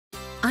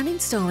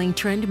Uninstalling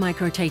Trend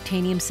Micro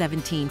Titanium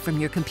 17 from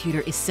your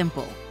computer is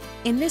simple.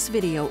 In this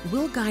video,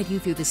 we'll guide you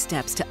through the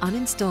steps to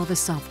uninstall the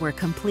software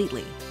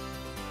completely.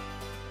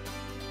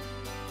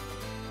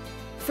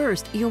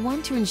 First, you'll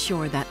want to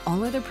ensure that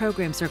all other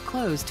programs are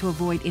closed to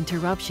avoid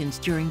interruptions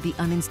during the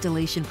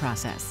uninstallation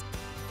process.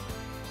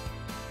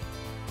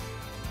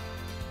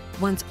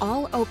 Once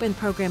all open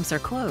programs are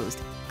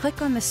closed,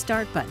 click on the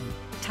Start button,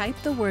 type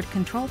the word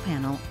Control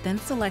Panel, then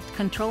select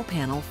Control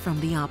Panel from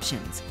the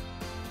options.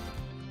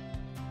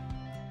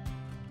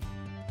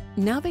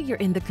 Now that you're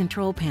in the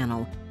Control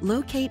Panel,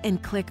 locate and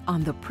click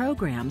on the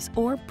Programs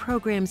or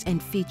Programs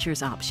and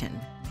Features option.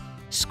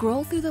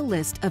 Scroll through the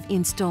list of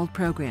installed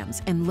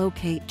programs and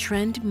locate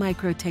Trend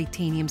Micro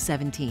Titanium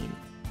 17.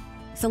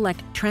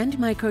 Select Trend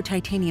Micro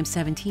Titanium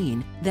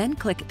 17, then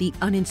click the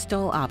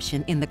Uninstall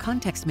option in the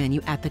context menu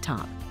at the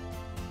top.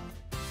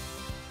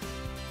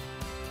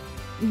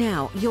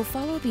 Now, you'll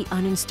follow the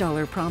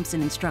uninstaller prompts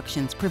and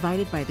instructions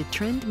provided by the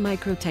Trend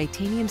Micro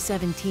Titanium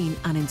 17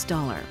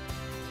 uninstaller.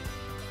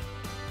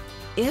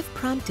 If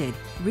prompted,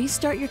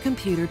 restart your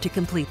computer to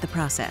complete the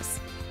process.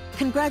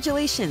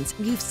 Congratulations!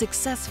 You've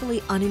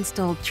successfully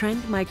uninstalled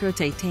Trend Micro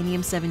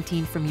Titanium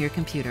 17 from your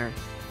computer.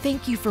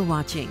 Thank you for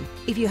watching.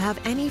 If you have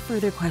any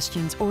further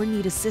questions or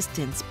need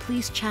assistance,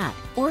 please chat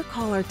or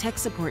call our tech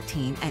support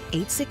team at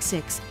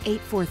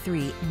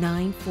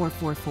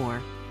 866-843-9444.